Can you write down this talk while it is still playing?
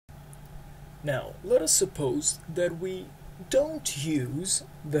Now, let us suppose that we don't use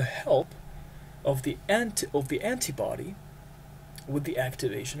the help of the antibody with the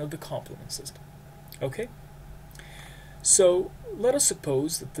activation of the complement system. Okay? So, let us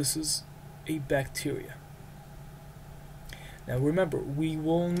suppose that this is a bacteria. Now remember, we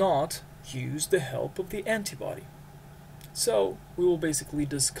will not use the help of the antibody. So, we will basically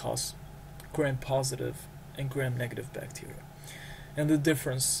discuss gram-positive and gram-negative bacteria and the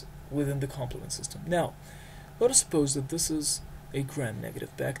difference within the complement system. Now, let us suppose that this is a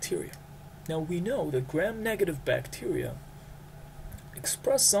gram-negative bacteria. Now, we know that gram-negative bacteria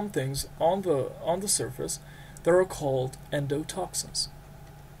express some things on the surface that are called endotoxins.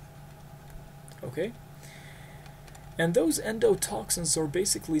 Okay? And those endotoxins are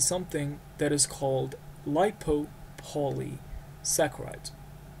basically something that is called lipopolysaccharides.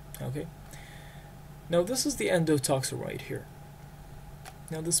 Okay? Now this is the endotoxin right here.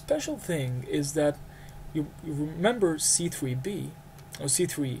 Now the special thing is that you remember C3b, or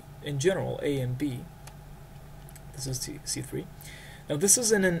C3 in general, A and B. This is C3. Now this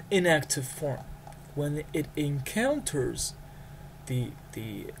is in an inactive form. When it encounters the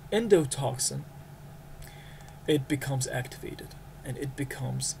endotoxin, it becomes activated, and it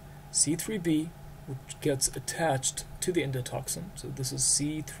becomes C3b, which gets attached to the endotoxin. So this is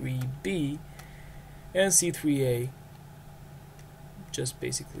C3b, and C3a just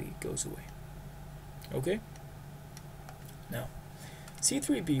basically goes away. Okay? Now,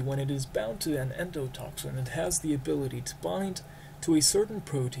 C3b, when it is bound to an endotoxin, it has the ability to bind to a certain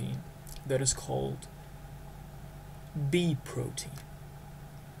protein that is called B protein.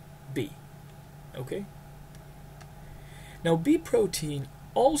 B. Okay? Now, B protein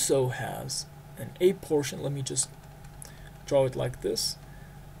also has an A portion. Let me just draw it like this.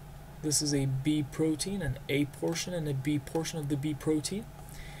 This is a B protein, an A portion, and a B portion of the B protein.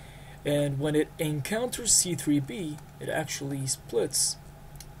 And when it encounters C3b, it actually splits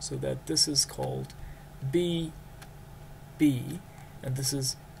so that this is called BB, and this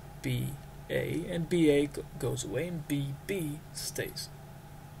is BA, and BA goes away, and BB stays.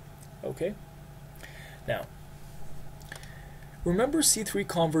 Okay? Now, remember C3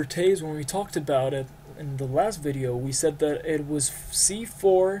 convertase? When we talked about it in the last video, we said that it was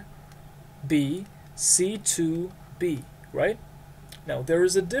C4B, C2B, right? Now, there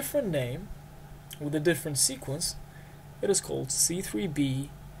is a different name with a different sequence. It is called C3B,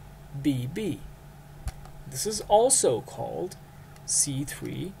 BB. This is also called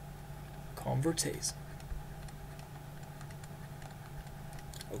C3 convertase.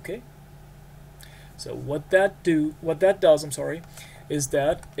 Okay? So what that does, is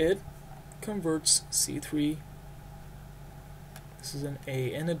that it converts C3, this is an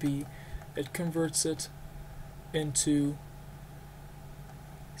A and a B, it converts it into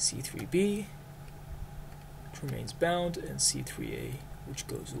C3b, which remains bound, and C3a, which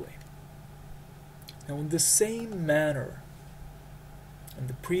goes away. Now, in the same manner, in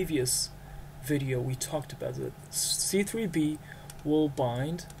the previous video we talked about that C3b will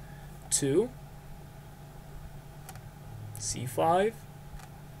bind to C5,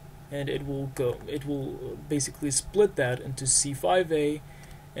 and it will basically split that into C5a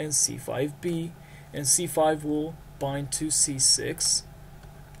and C5b, and C5 will bind to C6,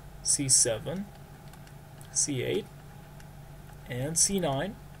 C7, C8, and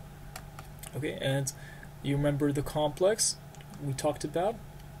C9. Okay, and you remember the complex we talked about,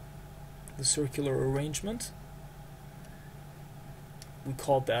 the circular arrangement. We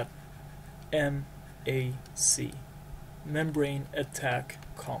called that MAC, membrane attack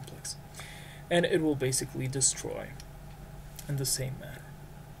complex, and it will basically destroy in the same manner.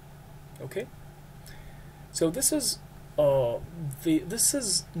 Okay, so this is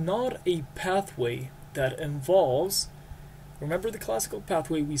not a pathway that involves, remember the classical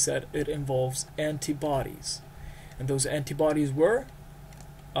pathway, we said it involves antibodies, and those antibodies were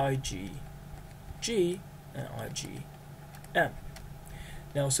IgG and IgM.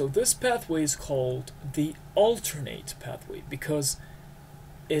 Now, so this pathway is called the alternate pathway because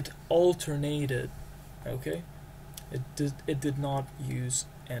it alternated, okay? It did not use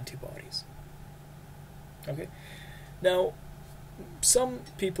antibodies. Okay? Now, some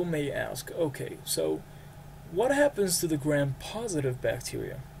people may ask, okay, so what happens to the gram-positive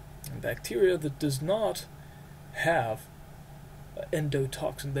bacteria? And bacteria that does not have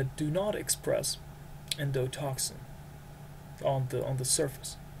endotoxin, that do not express endotoxin on the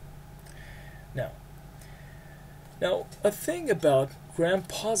surface. Now, a thing about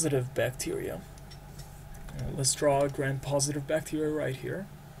gram-positive bacteria, let's draw a gram-positive bacteria right here.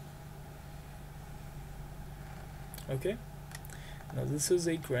 Okay, Now this is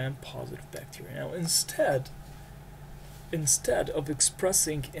a gram-positive bacteria. Now instead of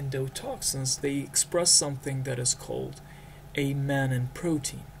expressing endotoxins, they express something that is called a mannan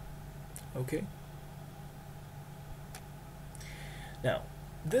protein. Okay? Now,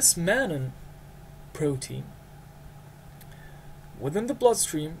 this mannan protein, within the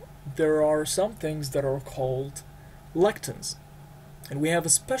bloodstream, there are some things that are called lectins. And we have a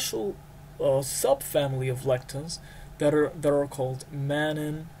special subfamily of lectins that are called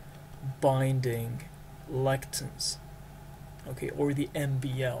mannan binding lectins. Okay, or the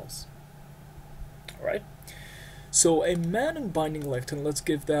MBLs. Alright? So a mannan binding lectin, let's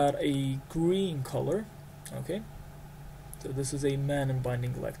give that a green color. Okay? So this is a mannan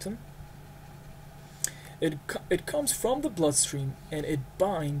binding lectin. It comes from the bloodstream and it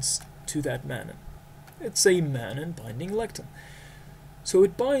binds to that mannan. It's a mannan binding lectin. So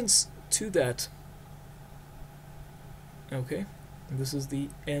it binds to that. Okay? And this is the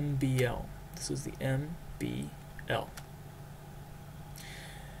MBL. This is the MBL.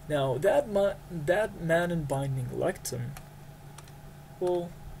 Now that mannan binding lectin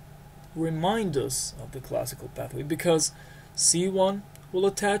will remind us of the classical pathway, because C1 will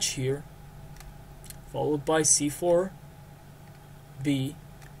attach here, followed by C4B,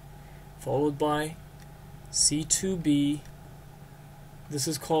 followed by C2B. This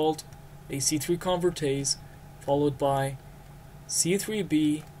is called a C3 convertase, followed by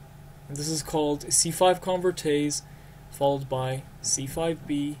C3B, and this is called a C5 convertase, followed by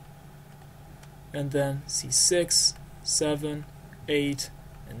C5B, and then C6, 7, 8,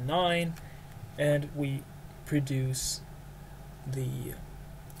 and 9, and we produce the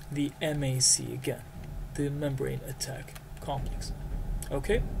MAC again, the membrane attack complex.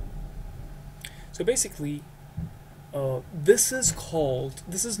 Okay? So basically, this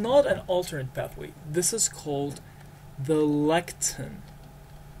is not an alternate pathway. This is called the lectin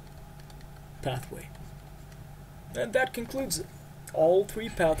pathway. And that concludes it. All three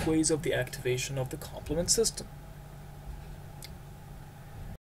pathways of the activation of the complement system.